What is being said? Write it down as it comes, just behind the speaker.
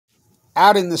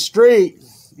out in the street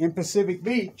in Pacific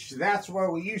Beach. That's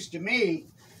where we used to meet.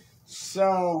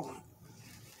 So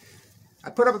I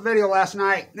put up a video last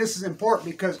night. This is important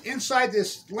because inside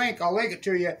this link, I'll link it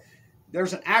to you,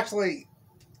 there's an actually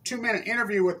 2-minute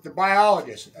interview with the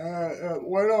biologist.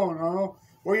 We don't know.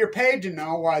 Well, you're paid to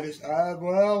know why this.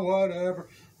 Well, whatever.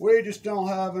 We just don't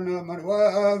have enough money.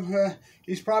 Well,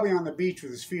 he's probably on the beach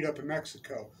with his feet up in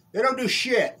Mexico. They don't do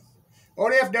shit.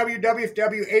 ODFW,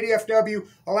 WFW, ADFW,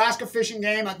 Alaska Fishing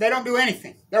Game, they don't do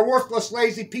anything. They're worthless,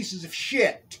 lazy pieces of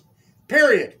shit.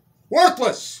 Period.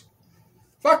 Worthless.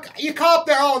 Fuck, you call up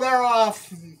there, oh, they're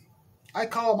off. I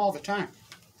call them all the time.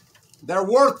 They're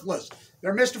worthless.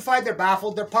 They're mystified, they're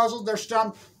baffled, they're puzzled, they're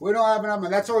stumped. We don't have enough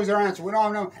money. That's always their answer. We don't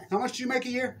have enough. How much do you make a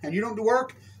year? And you don't do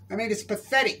work? I mean, it's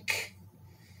pathetic.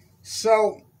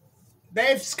 So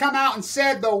they've come out and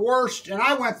said the worst, and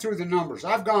I went through the numbers.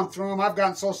 I've gone through them. I've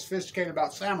gotten so sophisticated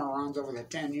about salmon runs over the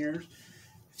 10 years.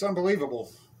 It's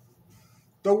unbelievable.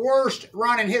 The worst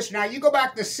run in history. Now, you go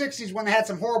back to the 60s when they had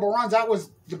some horrible runs. That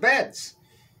was the beds.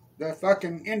 The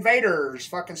fucking invaders,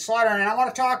 fucking slaughtering. And I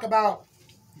want to talk about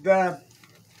the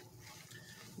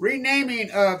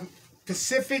renaming of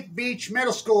Pacific Beach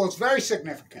Middle School. It's very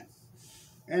significant.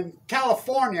 In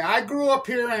California, I grew up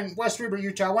here in West Weber,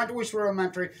 Utah. I went to West Weber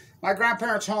Elementary. My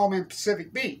grandparents' home in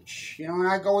Pacific Beach. You know, and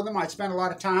I'd go with them. I'd spend a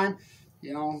lot of time,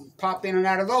 you know, pop in and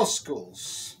out of those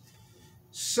schools.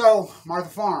 So, Martha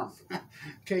Farm,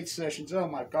 Kate Sessions, oh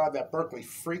my God, that Berkeley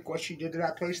freak, what she did to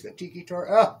that place, the Tiki Tour,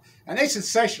 oh, and they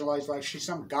sensationalized like she's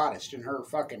some goddess in her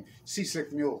fucking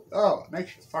seasick mule. Oh, it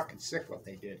makes you fucking sick what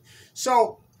they did.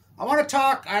 So, I want to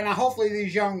talk, and hopefully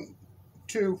these young,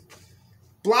 two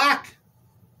black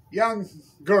young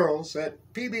girls at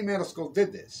PB Middle School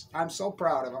did this. I'm so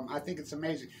proud of them. I think it's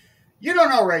amazing. You don't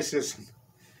know racism.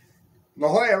 La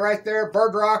Jolla right there,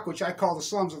 Bird Rock, which I call the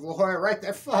slums of La Jolla right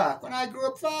there. Fuck, when I grew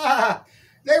up, fuck.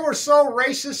 They were so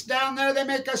racist down there, they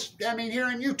make us, I mean, here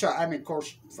in Utah, I mean, of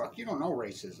course, fuck, you don't know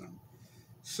racism.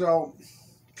 So,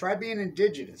 try being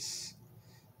indigenous.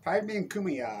 Try being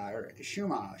Kumeyaw or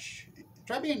Shumash.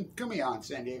 Try being Kumeyaw in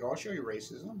San Diego. I'll show you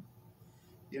racism.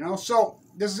 You know, so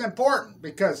this is important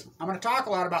because I'm going to talk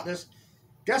a lot about this.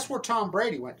 Guess where Tom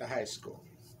Brady went to high school?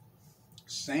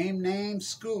 Same name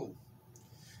school.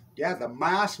 Yeah, the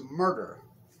mass murder.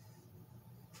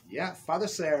 Yeah, Father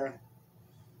Sarah.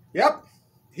 Yep,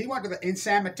 he went to in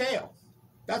San Mateo.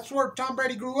 That's where Tom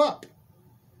Brady grew up.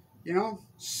 You know,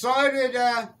 so did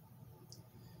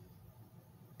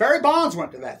Barry Bonds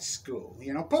went to that school.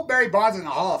 You know, put Barry Bonds in the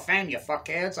Hall of Fame, you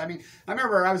fuckheads. I mean, I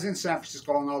remember I was in San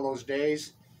Francisco in all those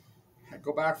days. I'd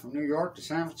go back from New York to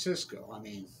San Francisco. I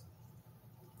mean,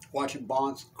 watching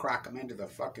Bonds crack them into the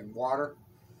fucking water.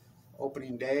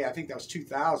 Opening day, I think that was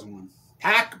 2001.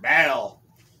 Pac Bell.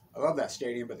 I love that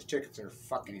stadium, but the tickets are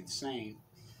fucking insane.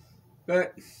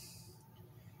 But,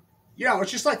 you know, it's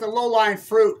just like the low-lying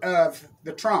fruit of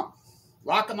the Trump.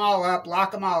 Lock them all up,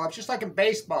 lock them all up. Just like in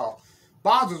baseball.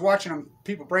 Bonds was watching him,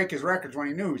 people break his records when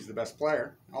he knew he was the best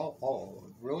player. Oh,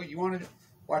 really? You wanted to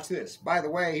watch this? By the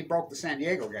way, he broke the San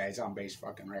Diego guy's on-base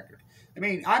fucking record. I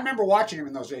mean, I remember watching him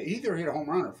in those days. He either hit a home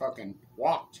run or fucking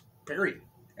walked. Period.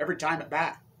 Every time at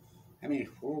bat. I mean,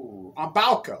 ooh, on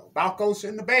Balco. Balco's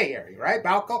in the Bay Area, right?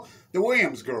 Balco. The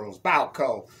Williams girls,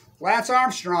 Balco. Lance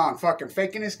Armstrong fucking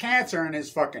faking his cancer and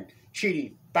his fucking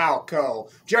cheating,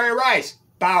 Balco. Jerry Rice,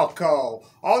 Balco.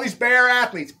 All these Bear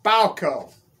athletes,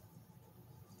 Balco.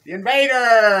 The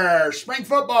Invaders, spring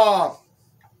football.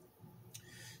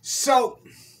 So,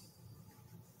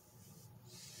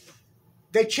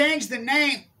 they changed the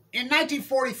name. In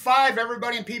 1945,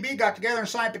 everybody in PB got together and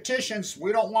signed petitions.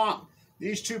 We don't want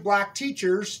these two black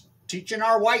teachers teaching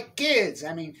our white kids.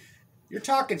 I mean, you're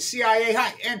talking CIA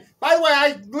high. And by the way,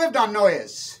 I lived on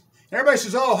Noyes. Everybody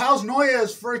says, oh, how's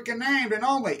Noyes freaking named and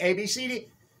only ABCD?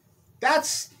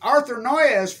 That's Arthur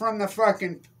Noyes from the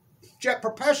fucking Jet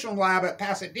Propulsion Lab at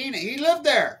Pasadena. He lived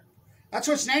there. That's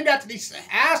what's named after these.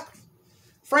 Ask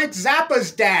Frank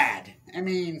Zappa's dad. I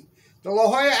mean, the La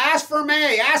Jolla, ask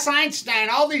Fermi, ask Einstein,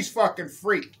 all these fucking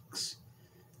freaks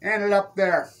ended up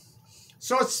there.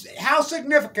 So it's, how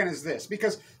significant is this?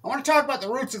 Because I want to talk about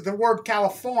the roots of the word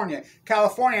California.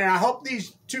 California, and I hope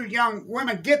these two young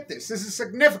women get this. This is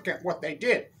significant what they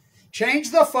did. Change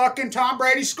the fucking Tom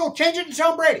Brady school. Change it to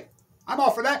Tom Brady. I'm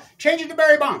all for that. Change it to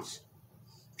Barry Bonds.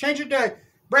 Change it to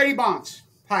Brady Bonds.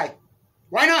 Hi.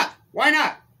 Why not? Why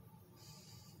not?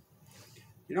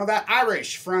 You know, that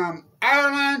Irish from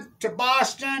Ireland to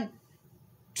Boston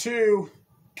to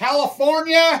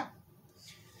California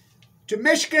to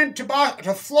Michigan to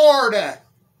Florida.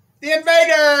 The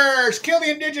invaders kill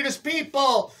the indigenous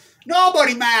people.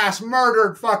 Nobody mass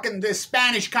murdered fucking the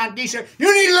Spanish conquista.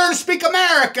 You need to learn to speak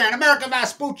American. American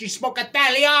Vespucci spoke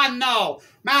Italiano.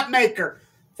 Map maker.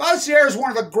 Father Sierra is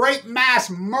one of the great mass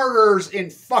murderers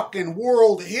in fucking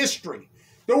world history.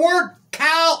 The word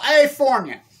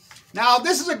California. Now,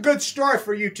 this is a good story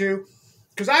for you two,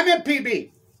 because I'm in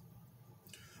PB.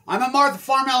 I'm at Martha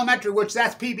Farm Elementary, which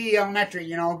that's PB Elementary,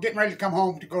 you know, getting ready to come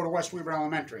home to go to West Weber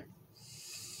Elementary.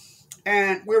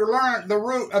 And we were learning the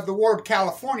root of the word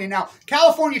California. Now,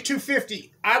 California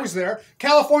 250, I was there.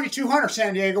 California 200,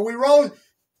 San Diego. We rode,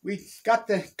 we got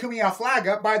the Kumeyaw flag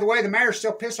up. By the way, the mayor's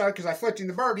still pissed off because I flipped him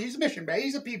the bird. He's a Mission Bay.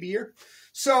 He's a PB'er.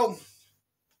 So,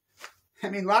 I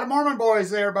mean, a lot of Mormon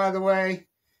boys there, by the way.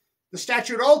 The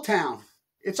statue at Old Town.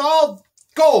 It's all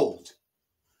gold.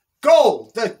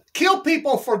 Gold. The kill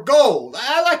people for gold.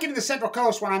 I like it in the Central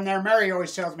Coast when I'm there. Mary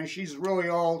always tells me she's really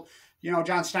old. You know,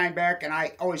 John Steinbeck, and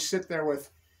I always sit there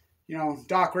with, you know,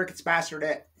 Doc Ricketts'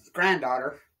 bastardette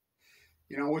granddaughter,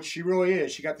 you know, which she really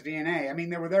is. She got the DNA. I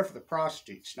mean, they were there for the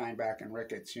prostitutes, Steinbeck and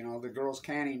Ricketts, you know, the girls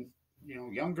canning, you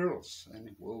know, young girls. And,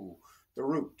 whoa, the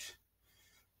root.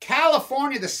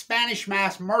 California, the Spanish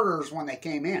mass murderers when they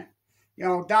came in. You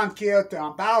know, Don Quixote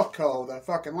on Balco, the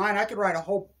fucking line. I could write a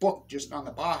whole book just on the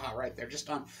Baja right there,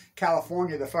 just on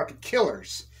California, the fucking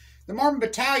killers. The Mormon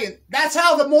Battalion, that's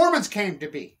how the Mormons came to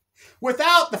be.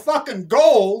 Without the fucking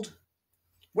gold,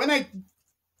 when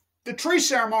the tree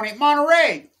ceremony at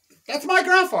Monterey, that's my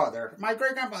grandfather, my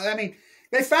great-grandfather. I mean,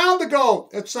 they found the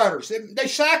gold at Sutter's. They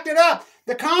sacked it up.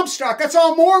 The Comstock, that's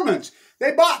all Mormons.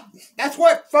 They bought, that's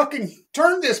what fucking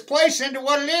turned this place into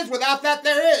what it is. Without that,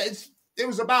 it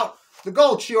was about the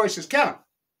gold, she always says, Kevin.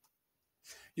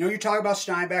 You know, you talk about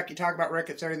Steinbeck, you talk about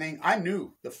Ricketts, everything. I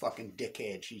knew the fucking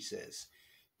dickhead, she says.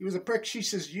 He was a prick. She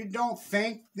says, you don't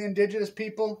think the indigenous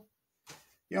people,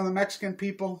 you know, the Mexican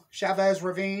people, Chavez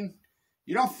Ravine,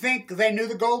 you don't think they knew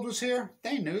the gold was here?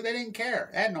 They knew. They didn't care.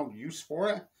 They had no use for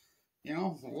it. You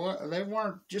know, they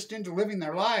weren't just into living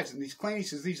their lives. And these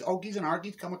claims, these Okies and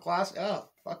Arkies come across, oh,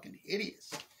 fucking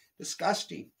idiots.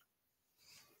 Disgusting.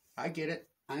 I get it.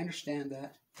 I understand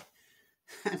that.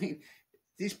 I mean,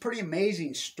 these pretty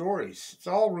amazing stories. It's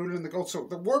all rooted in the gold. So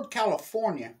the word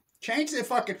California, change the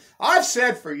fucking, I've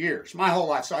said for years, my whole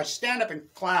life. So I stand up in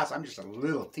class. I'm just a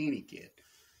little teeny kid.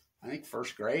 I think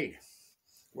first grade.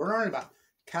 We're learning about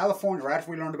California right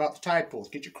after we learned about the tide pools.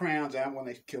 Get your crayons out when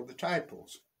they killed the tide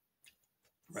pools.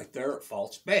 Right there at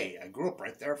False Bay. I grew up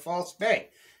right there at False Bay.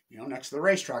 You know, next to the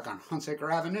racetrack on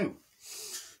Hunsaker Avenue.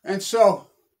 And so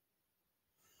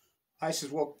I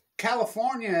says, well,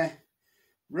 California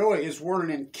really is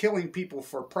worded in killing people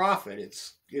for profit.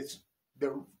 It's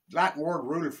the Latin word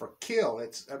rooted for kill.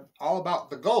 It's all about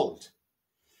the gold.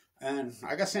 And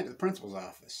I got sent to the principal's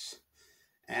office.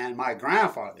 And my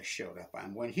grandfather showed up.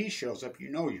 And when he shows up,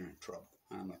 you know you're in trouble.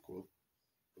 And I'm like, whoa,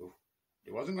 whoa.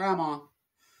 It wasn't Grandma.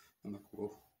 I'm like,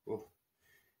 whoa, whoa.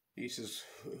 He says,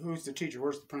 who's the teacher?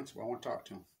 Where's the principal? I want to talk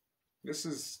to him. This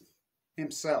is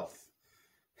himself.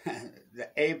 The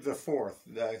Abe the Fourth,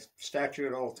 the statue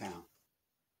at Old Town.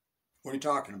 What are you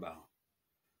talking about?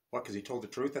 What, because he told the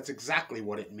truth? That's exactly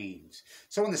what it means.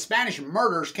 So when the Spanish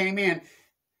murderers came in,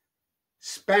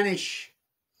 Spanish,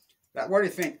 what do you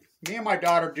think? Me and my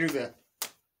daughter do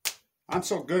I'm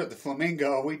so good at the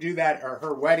flamingo. We do that at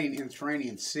her wedding in the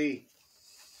Mediterranean Sea.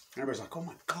 Everybody's like, oh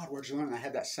my God, where'd you learn? And I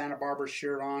had that Santa Barbara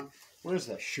shirt on. Where's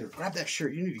that shirt? Grab that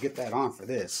shirt. You need to get that on for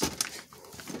this.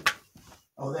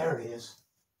 Oh, there it is.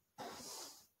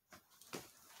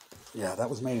 Yeah, that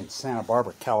was made in Santa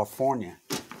Barbara, California.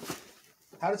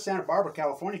 How did Santa Barbara,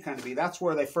 California come to be? That's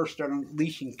where they first started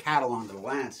unleashing cattle onto the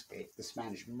landscape, the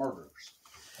Spanish murderers.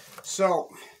 So,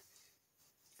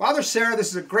 Father Sarah, this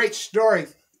is a great story.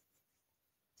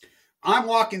 I'm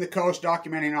walking the coast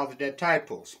documenting all the dead tide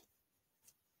pools.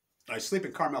 I sleep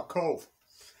in Carmel Cove.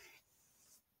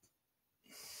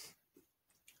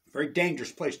 Very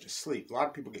dangerous place to sleep. A lot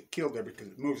of people get killed there because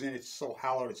it moves in. It's so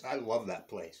hallowed. I love that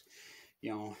place.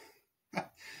 You know,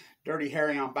 Dirty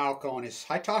Harry on Balco and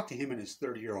I talked to him and his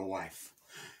 30-year-old wife.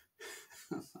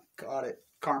 Got it.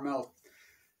 Carmel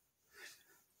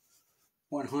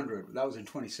 100. That was in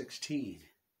 2016.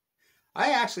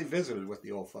 I actually visited with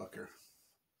the old fucker.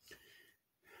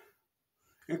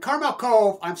 In Carmel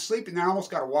Cove, I'm sleeping there. I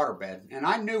almost got a waterbed. And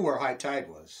I knew where high tide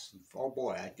was. Oh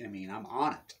boy, I mean, I'm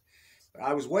on it. But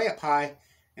I was way up high,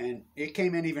 and it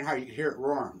came in even higher. You could hear it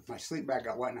roaring. My sleep bag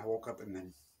got wet, and I woke up, and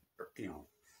then, you know,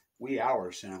 wee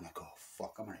hours, and I'm like, oh,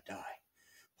 fuck, I'm going to die.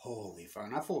 Holy fuck.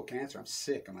 I'm not full of cancer. I'm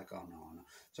sick. I'm like, oh, no, no.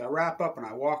 So I wrap up, and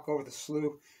I walk over the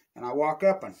slough, and I walk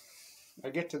up, and I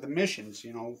get to the missions,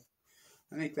 you know.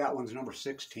 I think that one's number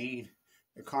 16,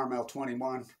 the Carmel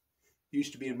 21.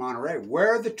 used to be in Monterey,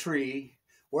 where the tree,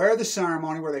 where the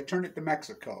ceremony where they turned it to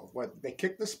Mexico. Where they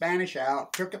kicked the Spanish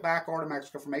out, took it back over to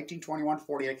Mexico from 1821 to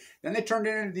 48. Then they turned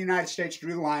it into the United States,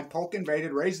 drew the line, Polk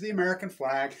invaded, raised the American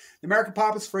flag. The American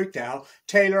populace freaked out.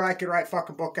 Taylor, I could write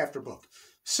fucking book after book.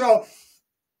 So,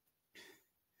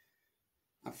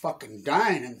 I'm fucking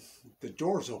dying, and the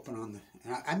door's open on the...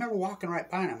 And I remember walking right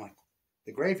by, and I'm like,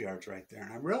 the graveyard's right there.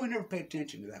 And I really never paid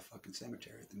attention to that fucking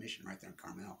cemetery at the mission right there in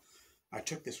Carmel. I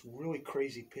took this really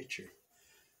crazy picture.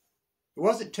 It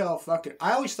wasn't until fucking...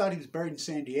 I always thought he was buried in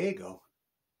San Diego.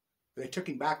 But they took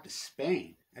him back to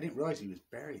Spain. I didn't realize he was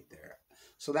buried there.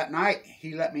 So that night,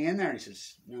 he let me in there, and he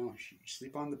says, no, you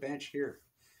sleep on the bench here.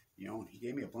 You know, and he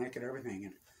gave me a blanket and everything.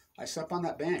 And I slept on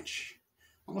that bench.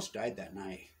 Almost died that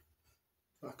night.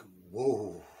 Fucking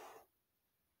whoa.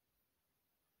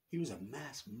 He was a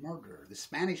mass murderer. The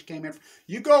Spanish came in.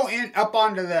 You go in up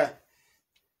onto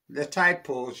the tide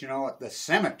pools, you know, at the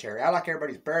cemetery. I like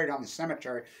everybody's buried on the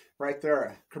cemetery right there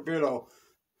at Cabrillo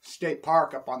State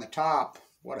Park up on the top.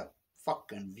 What a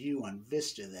fucking view and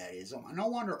vista that is. No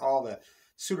wonder all the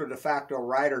pseudo de facto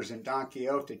writers in Don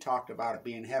Quixote talked about it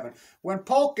being heaven. When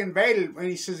Polk invaded, when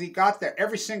he says he got there,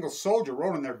 every single soldier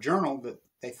wrote in their journal that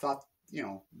they thought, you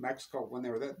know, Mexico, when they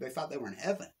were there, they thought they were in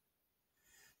heaven.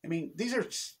 I mean, these are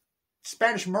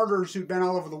Spanish murderers who'd been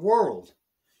all over the world.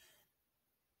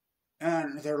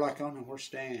 And they're like, oh no, we're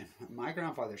staying. My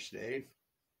grandfather stayed.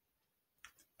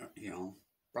 You know,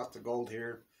 brought the gold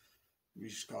here. We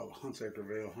used to call it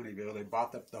Hunsakerville, Honeyville. They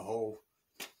bought up the whole...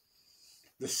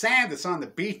 The sand that's on the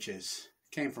beaches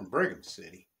came from Brigham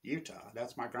City, Utah.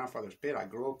 That's my grandfather's pit. I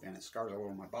grew up in it. Scars all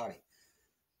over my body.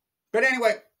 But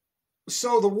anyway,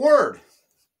 so the word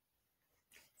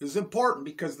is important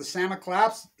because the Santa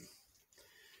Claus,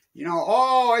 you know,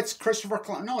 oh, it's Christopher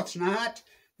Columbus. No, it's not.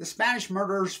 The Spanish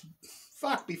murderers,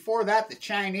 fuck, before that, the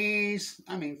Chinese.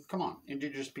 I mean, come on.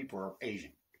 Indigenous people are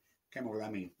Asian. Came over,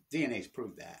 I mean, DNA's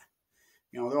proved that.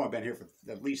 You know, they've only been here for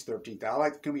at least 13,000.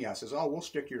 Like Kumiya says, oh, we'll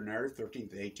stick your narrative 13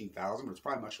 to 18,000, but it's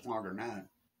probably much longer than that.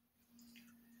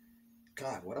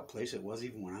 God, what a place it was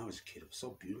even when I was a kid. It was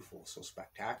so beautiful, so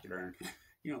spectacular. And,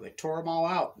 you know, they tore them all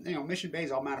out. You know, Mission Bay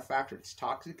is all manufactured. It's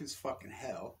toxic as fucking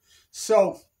hell.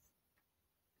 So,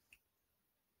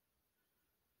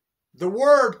 the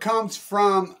word comes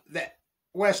from the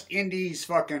West Indies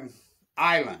fucking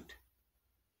island.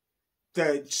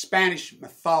 The Spanish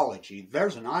mythology.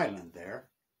 There's an island there.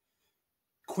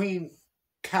 Queen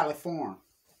California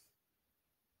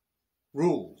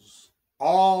rules.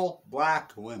 All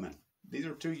black women. These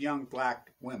are two young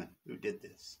black women who did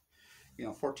this. You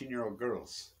know, 14-year-old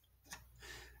girls.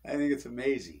 I think it's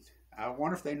amazing. I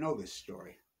wonder if they know this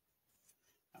story.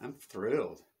 I'm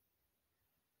thrilled.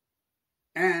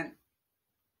 And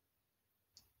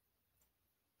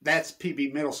that's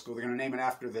PB Middle School. They're going to name it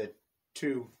after the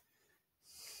two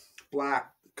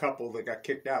black couple that got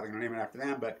kicked out. They're going to name it after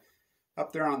them. But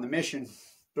up there on the Mission,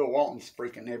 Bill Walton's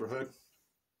freaking neighborhood,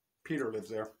 Peter lives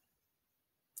there.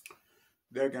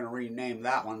 They're going to rename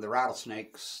that one the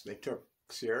Rattlesnakes. They took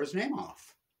Sierra's name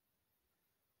off.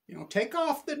 You know, take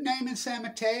off the name in San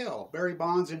Mateo, Barry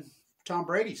Bonds and Tom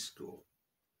Brady's school.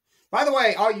 By the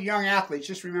way, all you young athletes,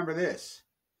 just remember this.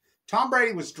 Tom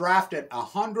Brady was drafted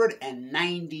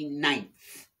 199th.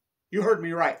 You heard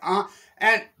me right.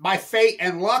 And by fate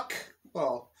and luck,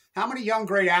 well, how many young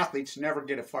great athletes never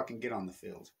get on the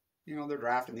field? You know, they're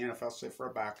drafted in the NFL, sit for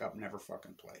a backup, never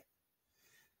fucking play.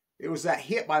 It was that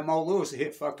hit by Mo Lewis that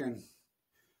hit fucking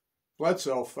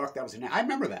Bledsoe. Fuck, that was a night. I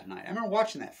remember that night. I remember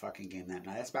watching that fucking game that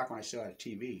night. That's back when I still had a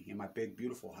TV in my big,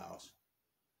 beautiful house.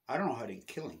 I don't know how I didn't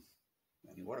kill him.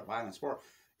 I mean, what a violent sport.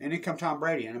 And in come Tom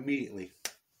Brady, and immediately.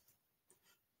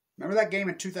 Remember that game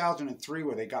in 2003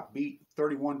 where they got beat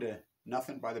 31-0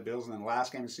 by the Bills, and then the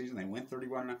last game of the season they win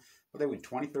 31-0? Well, they win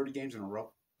 20, 30 games in a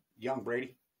row. Young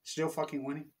Brady, still fucking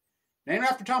winning. Named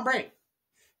after Tom Brady.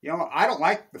 You know, I don't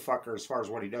like the fucker as far as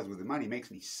what he does with the money. He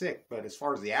makes me sick. But as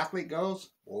far as the athlete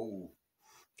goes, whoa,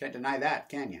 can't deny that,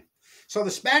 can you? So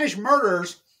the Spanish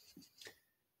murderers,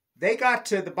 they got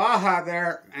to the Baja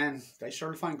there, and they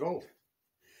started to find gold.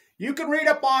 You can read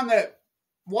up on the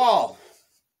wall.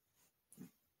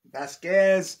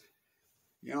 Vasquez,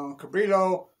 you know,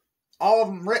 Cabrillo, all of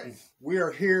them written. We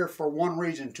are here for one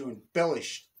reason, to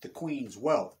embellish the Queen's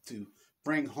wealth, to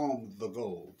bring home the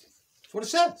gold. That's what it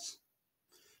says.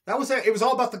 That was it. It was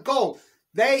all about the gold.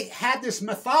 They had this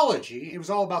mythology. It was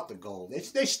all about the gold.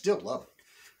 They still love it.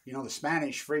 You know, the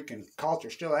Spanish freaking culture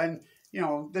still. And, you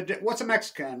know, what's a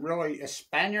Mexican? Really, a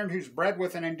Spaniard who's bred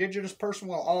with an indigenous person?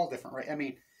 Well, all different, right? I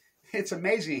mean, it's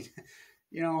amazing.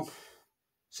 You know,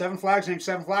 7 flags ain't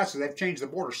 7 flags, so they've changed the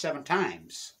border 7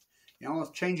 times. You know,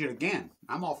 let's change it again.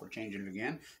 I'm all for changing it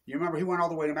again. You remember he went all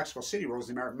the way to Mexico City, where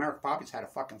the American poppies had a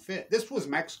fucking fit. This was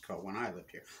Mexico when I lived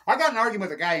here. I got an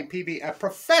argument with a guy in PB, a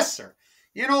professor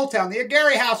in Old Town. The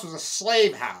Aguirre house was a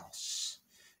slave house.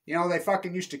 You know, they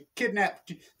fucking used to kidnap.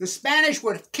 The Spanish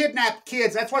would kidnap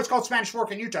kids. That's why it's called Spanish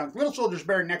Fork in Utah. Little soldier's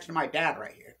buried next to my dad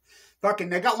right here. Fucking,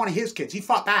 they got one of his kids. He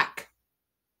fought back.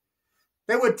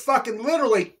 They would fucking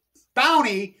literally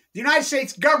bounty the United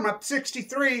States government,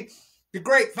 63, the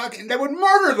great fucking, they would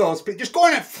murder those people. Just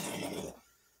going in,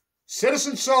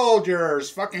 citizen soldiers,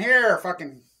 fucking here,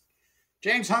 fucking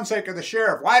James Hunsaker, the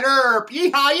sheriff, White Earp,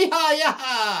 yeehaw, yeehaw,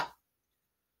 yeehaw.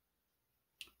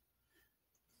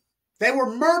 They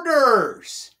were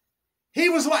murderers. He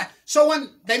was like, so when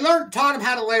they taught him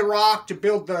how to lay rock to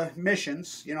build the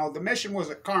missions, you know, the mission was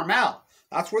at Carmel.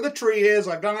 That's where the tree is.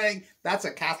 I've done anything. That's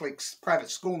a Catholic private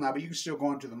school now, but you can still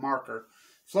go into the marker.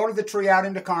 Floated the tree out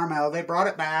into Carmel. They brought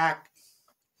it back.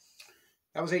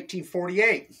 That was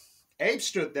 1848. Abe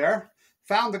stood there,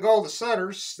 found the gold at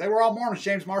Sutter's. They were all Mormons.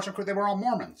 James Marshall, they were all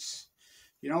Mormons.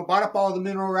 You know, bought up all the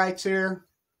mineral rights here.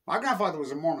 My grandfather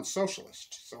was a Mormon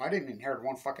socialist, so I didn't inherit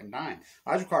one fucking dime.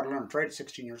 I was required to learn to trade at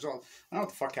 16 years old. I don't know what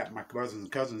the fuck happened to my cousins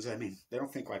and cousins. I mean, they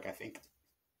don't think like I think.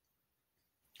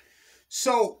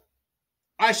 So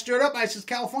I stood up. I said,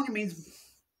 California means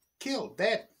killed,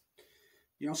 dead.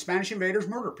 You know, Spanish invaders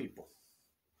murder people.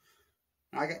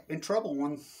 I got in trouble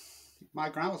when my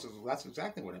grandma says, well, that's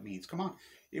exactly what it means. Come on.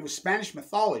 It was Spanish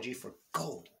mythology for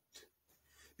gold.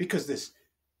 Because this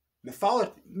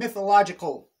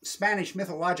Spanish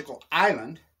mythological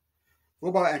island,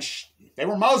 and they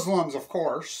were Muslims, of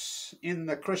course, in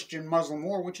the Christian-Muslim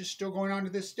war, which is still going on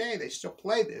to this day. They still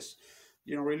play this,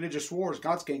 you know, religious wars.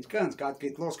 God gains guns. God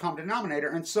gets the lowest common denominator.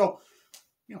 And so,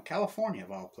 you know, California,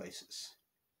 of all places.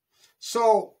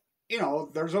 So, you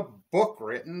know, there's a book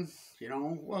written, you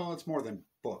know, well, it's more than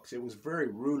books. It was very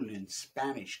rooted in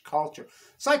Spanish culture.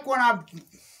 It's like when I'm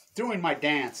doing my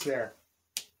dance there.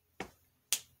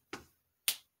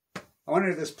 I went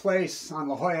into this place on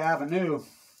La Jolla Avenue,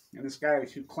 and this guy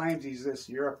who claims he's this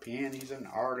European, he's an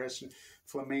artist, and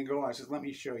flamingo. I said, let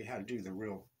me show you how to do the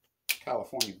real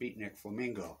California beatnik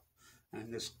flamingo.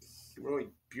 And this really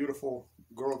beautiful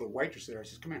girl, the waitress there, I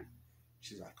says, come here.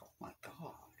 She's like, oh my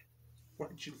God. Where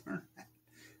did you learn that?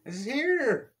 I says,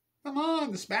 here. Come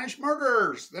on, the Spanish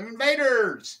murderers, the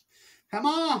invaders. Come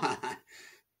on.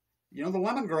 You know, the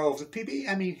lemon groves at PB?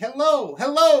 I mean, hello,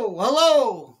 hello,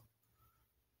 hello.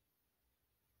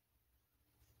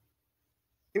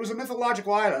 It was a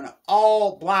mythological island of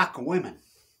all black women.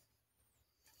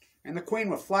 And the queen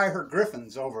would fly her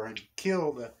griffins over and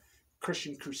kill the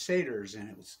Christian crusaders, and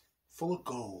it was full of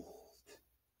gold.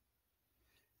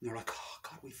 And they're like, oh,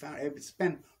 God, we found it. It's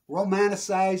been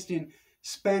romanticized in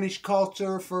Spanish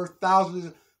culture for thousands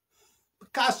of...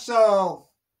 Picasso!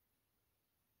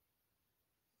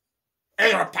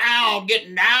 Hey, a pound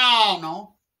getting down,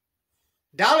 no?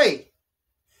 Dali!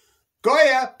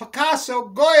 Goya, Picasso,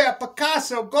 Goya,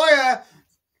 Picasso, Goya!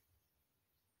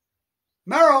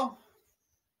 Merrill!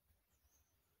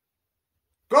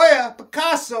 Goya,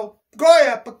 Picasso,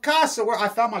 Goya, Picasso! Where I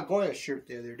found my Goya shirt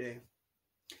the other day.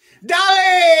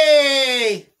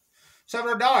 Dali!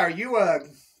 $7, are you a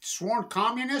sworn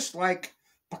communist like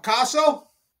Picasso?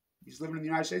 He's living in the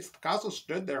United States. Picasso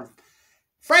stood there.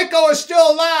 Franco is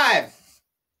still alive.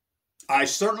 I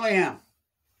certainly am.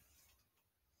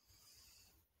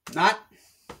 Not.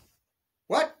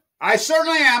 What? I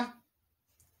certainly am.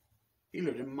 He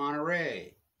lived in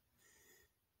Monterey.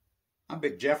 I'm a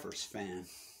big Jeffers fan.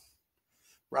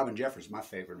 Robin Jeffers, my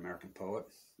favorite American poet,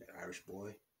 that Irish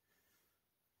boy.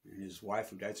 And his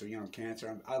wife, who died so young of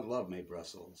cancer. I love Mae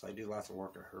Brussels. I do lots of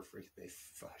work at her.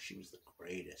 She was the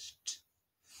greatest.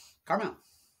 Carmel.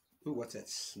 Ooh, what's that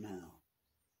smell?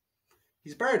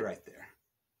 He's buried right there.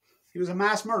 He was a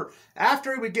mass murderer.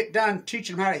 After he would get done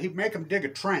teaching him how to, he'd make them dig a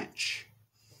trench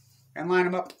and line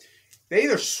them up. They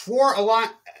either swore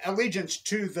allegiance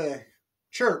to the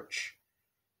church,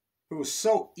 who was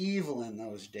so evil in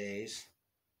those days,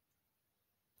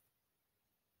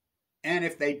 and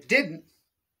if they didn't,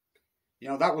 you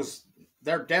know, that was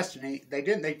their destiny. They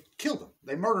didn't. They killed them.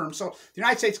 They murdered them. So the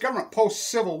United States government,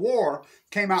 post-Civil War,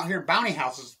 came out here in bounty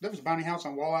houses. There was a bounty house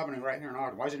on Wall Avenue right here in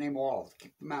Ogden. Why is it named Wall? To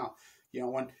keep them out. You know,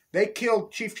 when they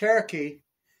killed Chief Cherokee,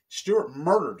 Stewart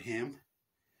murdered him.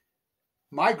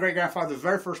 My great-grandfather, the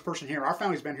very first person here, our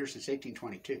family's been here since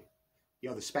 1822. You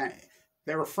know, the Spanish,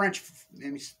 they were French.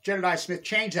 Jedediah Smith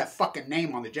changed that fucking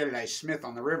name on the Jedediah Smith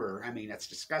on the river. I mean, that's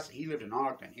disgusting. He lived in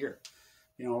Ogden here.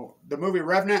 You know, the movie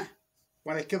Revenant,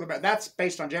 when they killed the, that's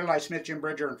based on Jedediah Smith, Jim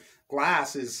Bridger, and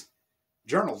Glass is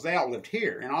journals, they all lived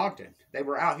here in Ogden. They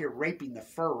were out here raping the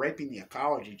fur, raping the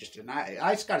ecology.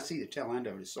 I just got to see the tail end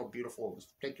of it. It's so beautiful. It was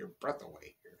take your breath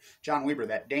away. John Weber,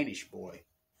 that Danish boy.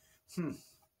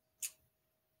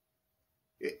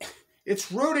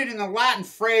 It's rooted in the Latin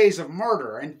phrase of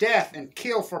murder and death and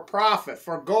kill for profit,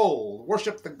 for gold.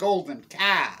 Worship the golden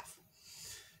calf.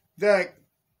 The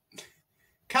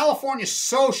California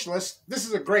socialists, this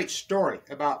is a great story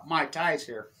about my ties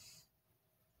here.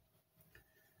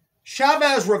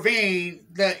 Chavez Ravine,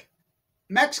 the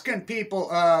Mexican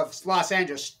people of Los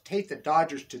Angeles hate the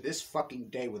Dodgers to this fucking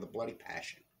day with a bloody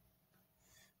passion.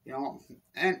 You know,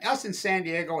 and us in San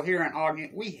Diego, here in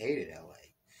Ogden, we hated LA.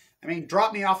 I mean,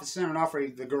 drop me off at San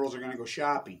Onofre, the girls are going to go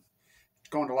shopping.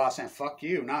 Going to Los Angeles, fuck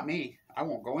you, not me. I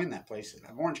won't go in that place.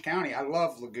 Orange County, I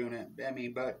love Laguna. I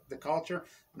mean, but the culture,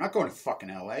 I'm not going to fucking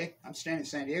LA. I'm staying in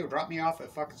San Diego. Drop me off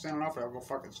at fucking San Onofre, I'll go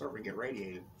fucking surf and get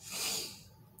radiated.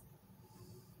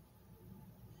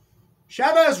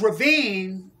 Chavez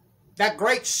Ravine, that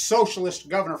great socialist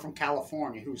governor from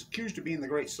California, who was accused of being the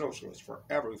great socialist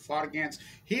forever, who fought against,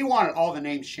 he wanted all the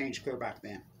names changed clear back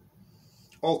then.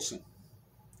 Olson.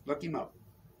 Look him up.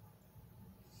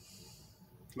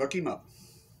 Look him up.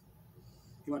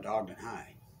 He went to Ogden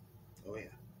High. Oh,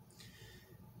 yeah.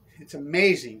 It's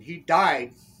amazing. He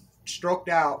died, stroked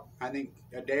out, I think,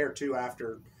 a day or two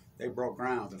after they broke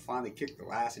ground and finally kicked the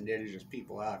last indigenous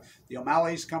people out. The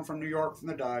O'Malleys come from New York from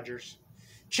the Dodgers.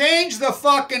 Change the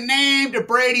fucking name to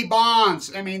Brady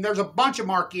Bonds. I mean, there's a bunch of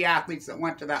marquee athletes that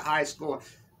went to that high school.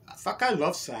 Fuck, I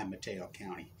love San Mateo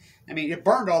County. I mean, it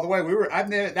burned all the way. I've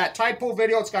that tide pool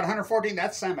video. It's got 114.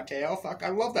 That's San Mateo. Fuck, I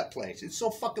love that place. It's so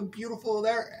fucking beautiful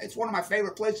there. It's one of my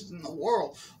favorite places in the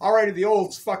world. Already the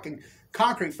old fucking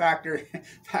concrete factory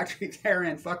there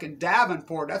in fucking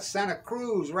Davenport. That's Santa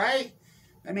Cruz, right?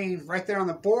 I mean, right there on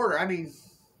the border. I mean,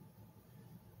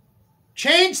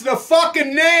 change the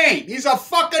fucking name. He's a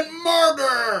fucking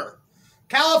murderer.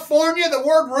 California, the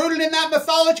word rooted in that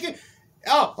mythology.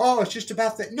 Oh, it's just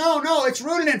about that. No, it's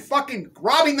rooted in fucking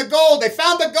robbing the gold. They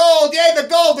found the gold. Yay, the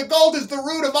gold. The gold is the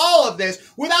root of all of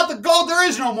this. Without the gold, there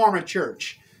is no Mormon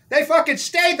church. They fucking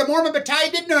stayed. The Mormon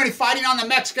battalion didn't do any fighting on the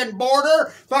Mexican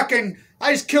border. Fucking,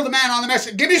 I just killed a man on the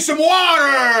Mexican. Give me some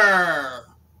water.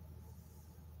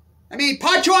 I mean,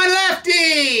 Pancho and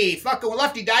Lefty. Fucking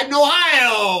Lefty died in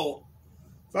Ohio.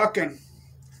 Fucking,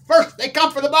 first they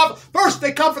come for the buffalo. First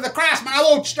they come for the craftsman. I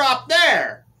won't stop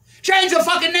there. Change the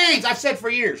fucking names! I've said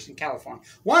for years in California.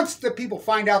 Once the people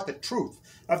find out the truth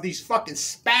of these fucking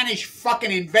Spanish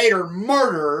fucking invader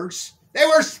murderers, they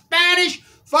were Spanish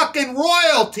fucking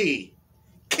royalty.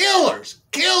 Killers,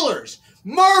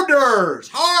 murderers,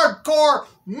 hardcore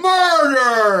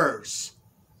murderers.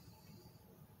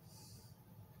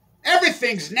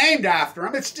 Everything's named after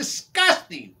them. It's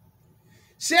disgusting.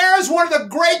 Sarah's one of the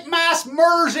great mass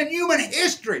murders in human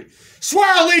history.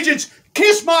 Swear allegiance,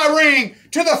 kiss my ring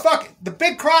to the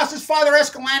big crosses, Father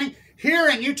Escalante. Here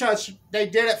in Utah, they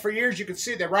did it for years. You can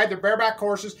see they ride their bareback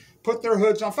horses, put their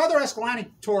hoods on. Father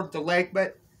Escalante toward the lake,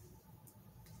 but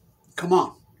come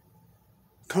on.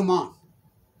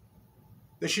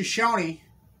 The Shoshone,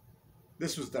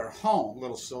 this was their home,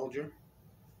 little soldier.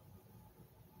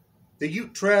 The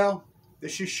Ute Trail, the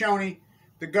Shoshone,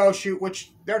 the Goshoot,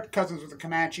 which they're cousins with the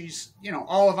Comanches, you know,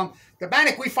 all of them. The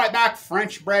Bannock, we fight back,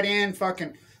 French bred in,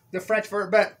 fucking the French,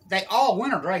 but they all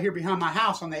wintered right here behind my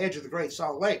house on the edge of the Great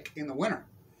Salt Lake in the winter.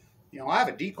 You know, I have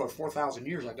a decoy 4,000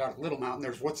 years. I got a Little Mountain.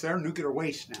 There's what's there? Nuclear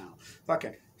waste now.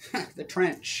 Fucking the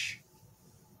trench.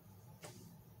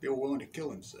 People willing to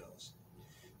kill themselves.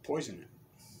 Poison it.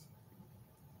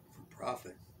 For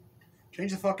profit.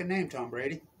 Change the fucking name, Tom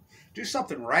Brady. Do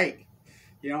something right.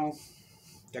 You know,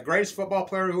 the greatest football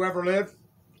player who ever lived,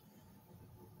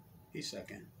 he's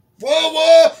second.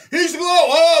 Whoa! He's the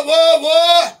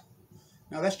whoa!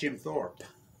 Now that's Jim Thorpe.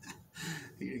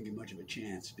 He didn't get much of a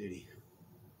chance, did he?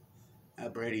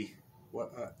 Brady,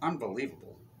 what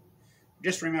unbelievable.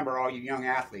 Just remember all you young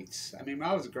athletes. I mean,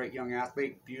 I was a great young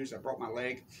athlete, abused, I broke my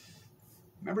leg.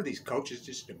 Remember these coaches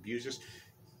just abuse us?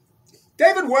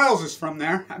 David Wells is from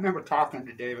there. I remember talking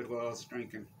to David Wells,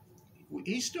 drinking.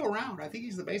 He's still around. I think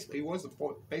he's the baseball. He was the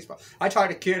baseball. I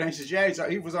talked to a kid, and he says, "Yeah,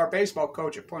 he was our baseball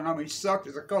coach at Point Loma. He sucked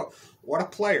as a coach. What a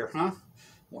player, huh?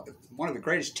 One of the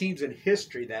greatest teams in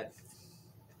history. That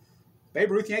Babe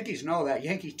Ruth Yankees know that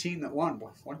Yankee team that won.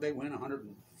 What did they win?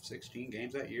 116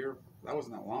 games that year. That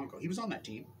wasn't that long ago. He was on that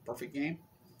team. Perfect game.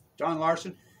 John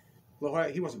Larson.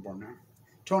 He wasn't born there.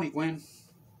 Tony Gwynn.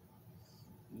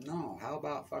 No. How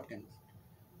about fucking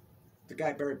the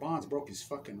guy Barry Bonds broke his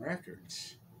fucking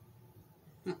records.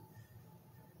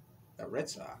 That Red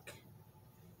Sox.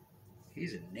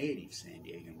 He's a native San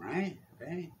Diegan, right?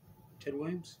 Ted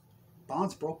Williams?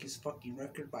 Bonds broke his fucking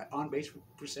record by on-base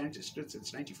percentage that stood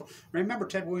since 1904. Remember,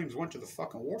 Ted Williams went to the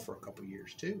fucking war for a couple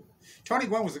years, too. Tony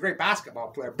Gwynn was a great basketball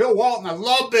player. Bill Walton, I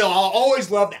love Bill. I always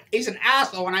loved him. He's an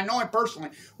asshole, and I know him personally.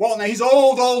 Walton, he's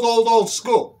old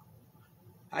school.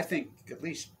 I think, at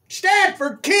least,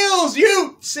 Stanford kills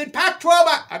Utes in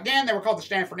Pac-12. Again, they were called the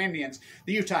Stanford Indians.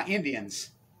 The Utah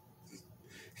Indians.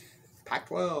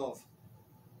 Pac-12.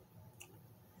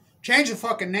 Change the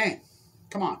fucking name.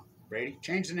 Come on, Brady.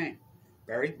 Change the name.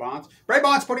 Barry Bonds. Barry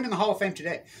Bonds put him in the Hall of Fame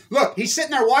today. Look, he's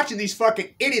sitting there watching these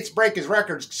fucking idiots break his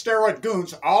records, steroid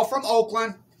goons, all from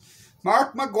Oakland.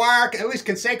 Mark McGuire, at least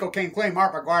Canseco came clean.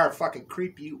 Mark McGuire fucking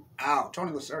creep you out.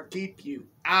 Tony Lacerda, keep you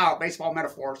out. Baseball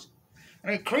metaphors. I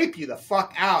mean, creep you the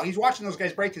fuck out. He's watching those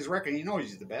guys break his record, and he knows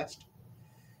he's the best.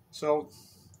 So,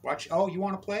 watch. Oh, you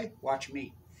want to play? Watch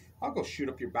me. I'll go shoot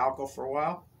up your Balco for a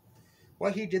while.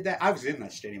 Well, he did that. I was in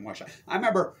that stadium watching. I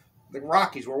remember the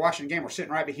Rockies were watching the game. We're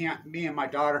sitting right behind me and my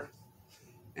daughter.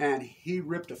 And he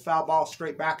ripped a foul ball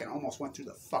straight back and almost went through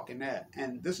the fucking net.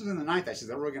 And this is in the ninth. I said,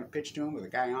 they're really going to pitch to him with a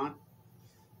guy on?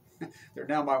 They're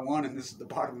down by 1, and this is the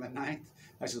bottom of the ninth.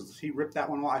 I said, he ripped that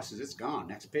one off. I said, it's gone.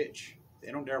 Next pitch.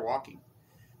 They don't dare walk him.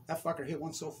 That fucker hit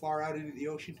one so far out into the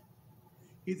ocean.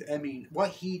 I mean, what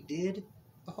he did,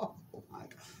 oh my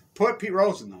God. Put Pete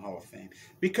Rose in the Hall of Fame.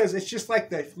 Because it's just like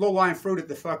the low-lying fruit at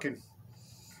the fucking,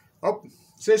 oh,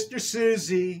 Sister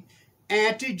Susie,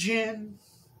 Auntie Jen.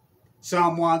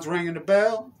 Someone's ringing the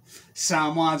bell.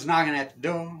 Someone's knocking at the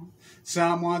door.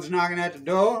 Someone's knocking at the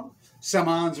door.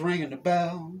 Someone's ringing the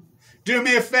bell. Do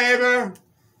me a favor.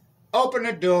 Open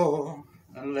the door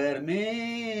and let him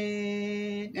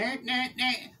in.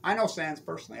 I know Sands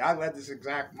personally. I led this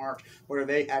exact march where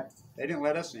they didn't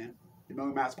let us in. The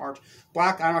Million Mass March.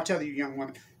 Black, I'll tell you young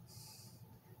women,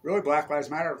 really Black Lives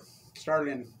Matter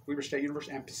started in Weber State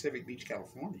University and Pacific Beach,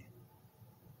 California.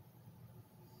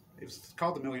 It was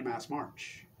called the Million Mass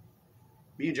March.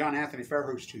 Me and John Anthony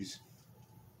Fairhurst, who's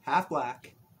half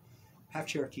black, half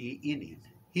Cherokee Indian,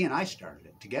 he and I started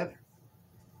it together.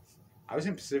 I was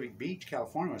in Pacific Beach,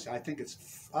 California. I think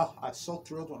it's, oh, I was so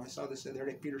thrilled when I saw this the other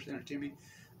day. Peter sent it to me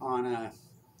on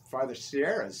Father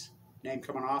Sierra's name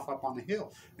coming off up on the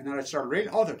hill. And then I started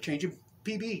reading, oh, they're changing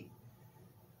PB.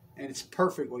 And it's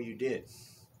perfect what you did.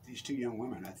 These two young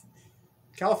women.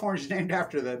 California's named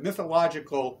after the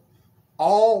mythological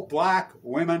all-black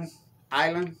women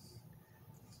island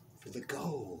for the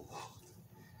gold.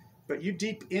 But you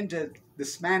deep into the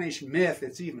Spanish myth,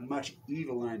 it's even much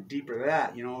eviler and deeper than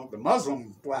that. You know, the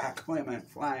Muslim black women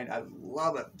flying. I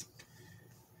love it.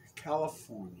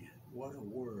 California. What a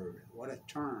word. What a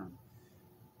term.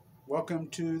 Welcome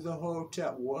to the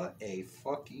hotel. What a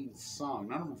fucking song.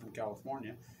 None of them from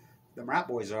California. The rap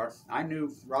boys are. I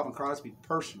knew Robin Crosby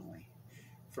personally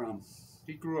from,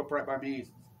 he grew up right by me,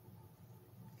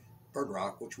 Bird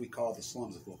Rock, which we call the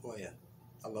slums of La Jolla.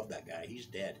 I love that guy. He's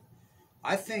dead.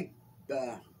 I think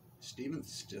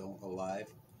Steven's still alive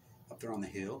up there on the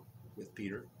hill with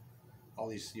Peter. All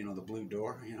these, you know, the Blue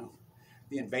Door, you know,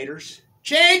 the Invaders.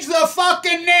 Change the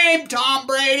fucking name, Tom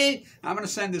Brady. I'm going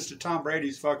to send this to Tom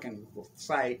Brady's fucking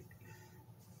site.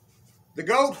 The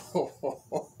GOAT,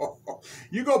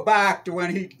 you go back to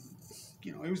when he,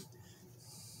 you know, he was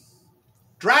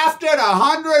drafted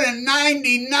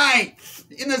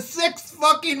 199th in the 6th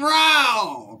fucking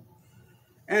round.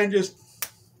 And just,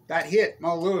 that hit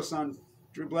Mo Lewis on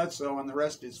Drew Bledsoe, and the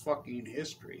rest is fucking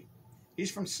history.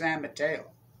 He's from San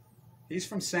Mateo. He's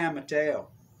from San Mateo.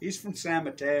 He's from San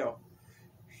Mateo.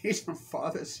 He's from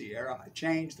Father Sierra. I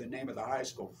changed the name of the high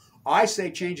school. I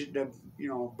say change it to, you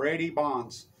know, Brady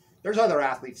Bonds. There's other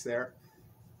athletes there.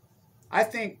 I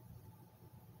think,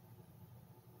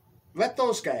 let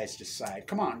those guys decide.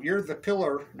 Come on, you're the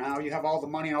pillar now. You have all the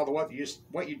money and all the what.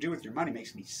 What you do with your money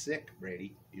makes me sick,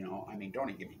 Brady. You know, I mean, don't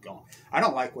even get me going. I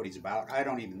don't like what he's about. I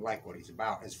don't even like what he's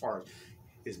about as far as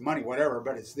his money, whatever.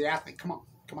 But it's the athlete. Come on,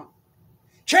 come on.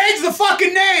 Change the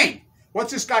fucking name.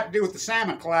 What's this got to do with the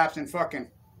salmon collapse and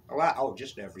fucking? Oh,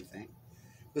 just everything.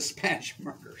 The Spanish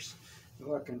murders.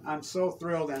 Fucking, I'm so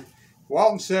thrilled. And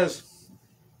Walton says,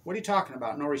 what are you talking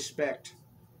about? No respect.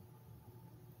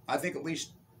 I think at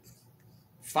least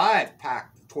 5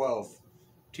 Pac-12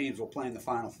 teams will play in the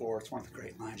Final Four. It's one of the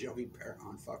great lines. Yogi Bear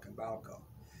on fucking Balco.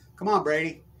 Come on,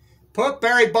 Brady. Put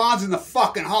Barry Bonds in the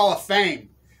fucking Hall of Fame.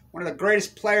 One of the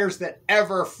greatest players that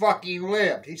ever fucking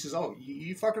lived. He says, oh,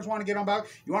 you fuckers want to get on Balco?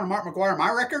 You want to Mark McGuire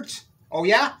my records? Oh,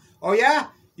 yeah? Oh, yeah?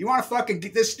 You want to fucking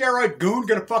get this steroid goon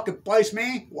going to fucking place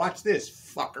me? Watch this,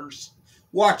 fuckers.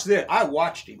 Watch this. I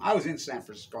watched him. I was in San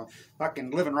Francisco,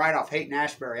 fucking living right off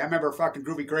Haight-Ashbury. I remember fucking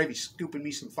Groovy Gravy scooping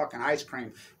me some fucking ice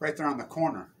cream right there on the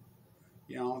corner.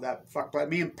 You know, that fuck, but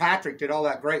me and Patrick did all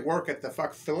that great work at the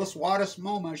fuck Phyllis Wattis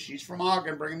MoMA. She's from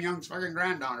Ogden, Brigham Young's fucking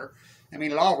granddaughter. I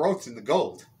mean, it all roots in the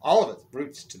gold. All of it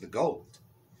roots to the gold.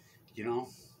 You know?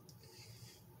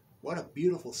 What a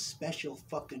beautiful, special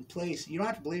fucking place. You don't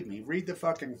have to believe me. Read the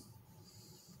fucking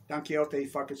Don Quixote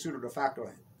fucking pseudo de facto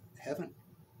heaven.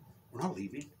 We're not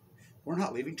leaving. We're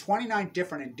not leaving. 29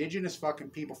 different indigenous fucking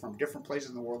people from different places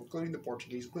in the world, including the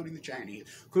Portuguese, including the Chinese,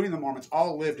 including the Mormons,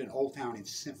 all lived in Old Town in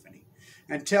symphony.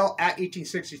 Until at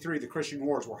 1863, the Christian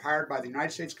Wars were hired by the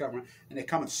United States government, and they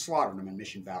come and slaughtered them in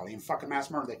Mission Valley in fucking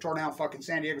mass murder. They tore down fucking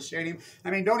San Diego Stadium.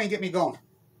 I mean, don't even get me going.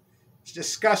 It's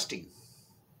disgusting.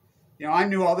 You know, I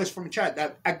knew all this from a child.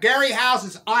 That Gary House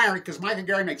is iron because Michael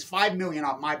Gary makes $5 million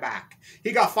off my back.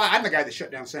 He got five. I'm the guy that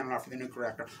shut down Santa for the nuclear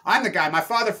reactor. I'm the guy. My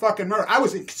father fucking murdered. I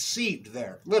was conceived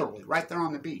there, literally, right there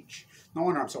on the beach. No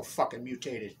wonder I'm so fucking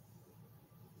mutated.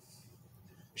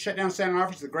 Shut down Santa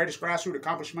Barbara is the greatest grassroots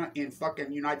accomplishment in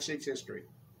fucking United States history.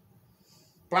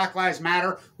 Black Lives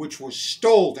Matter, which was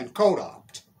stole and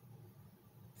code-opted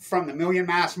from the Million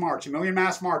Mass March. The Million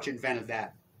Mass March invented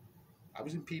that. I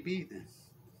was in PB then.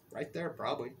 Right there,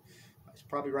 probably. I was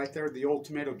probably right there at the old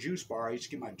tomato juice bar. I used to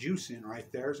get my juice in right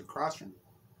there. It's across from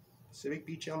Pacific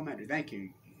Beach Elementary. Thank you,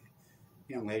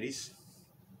 young ladies.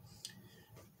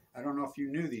 I don't know if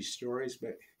you knew these stories,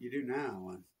 but you do now.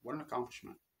 And what an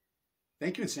accomplishment.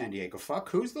 Thank you in San Diego. Fuck,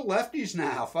 who's the lefties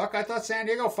now? Fuck, I thought San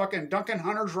Diego fucking Duncan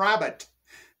Hunter's rabbit.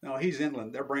 No, he's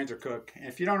inland. Their brains are cooked. And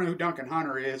if you don't know who Duncan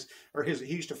Hunter is, or he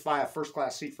used to fly a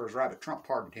first-class seat for his rabbit. Trump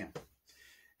pardoned him.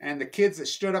 And the kids that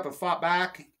stood up and fought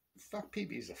back, fuck,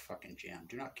 PB's a fucking gem.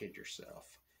 Do not kid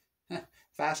yourself.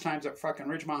 Fast Times at fucking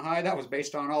Ridgemont High, that was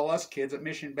based on all us kids at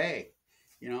Mission Bay.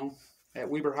 You know, at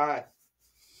Weber High.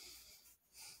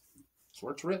 That's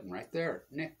where it's written, right there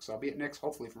at Nick's. I'll be at Nick's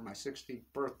hopefully for my 16th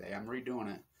birthday. I'm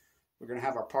redoing it. We're going to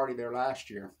have our party there last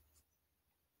year.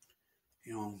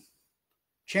 You know,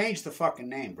 change the fucking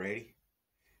name, Brady.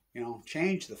 You know,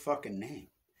 change the fucking name.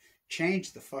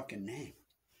 Change the fucking name.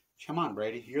 Come on,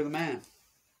 Brady. You're the man.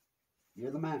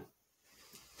 You're the man.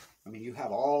 I mean, you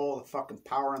have all the fucking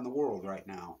power in the world right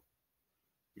now.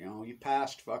 You know, you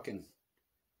passed fucking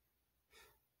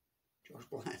George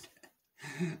Blunt.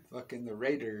 Fucking the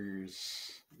Raiders.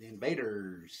 The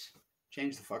Invaders.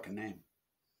 Change the fucking name.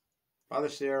 Father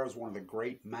Sierra is one of the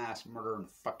great mass murder and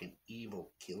fucking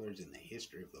evil killers in the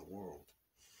history of the world.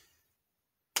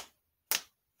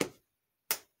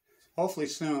 Hopefully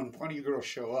soon, one of you girls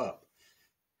show up.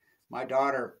 My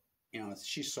daughter, you know,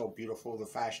 she's so beautiful, the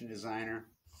fashion designer.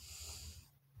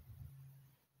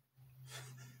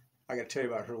 I got to tell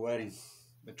you about her wedding,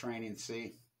 the Trainian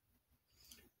Sea.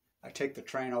 I take the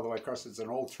train all the way across. It's an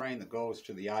old train that goes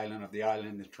to the island, the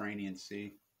Trainian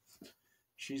Sea.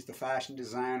 She's the fashion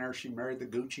designer. She married the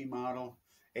Gucci model.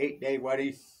 8-day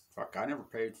wedding. Fuck, I never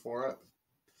paid for it.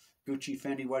 Gucci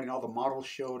Fendi wedding. All the models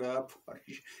showed up.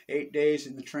 8 days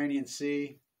in the Trainian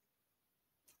Sea.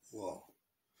 Whoa.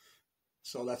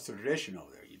 So that's the tradition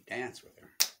over there. You dance with her.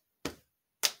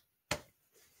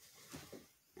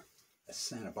 That's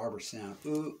Santa Barbara sound.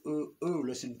 Ooh, ooh, ooh.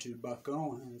 Listen to Buck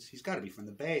Owens. He's got to be from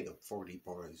the Bay, the 4D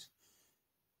boys.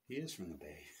 He is from the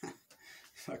Bay.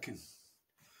 Fucking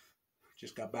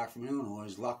just got back from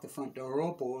Illinois. Locked the front door.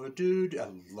 Oh boy, dude. I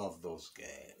love those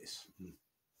guys.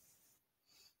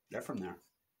 They're from there.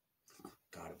 Oh,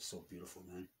 God, it was so beautiful,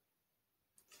 man.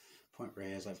 Point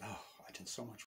Reyes. I did so much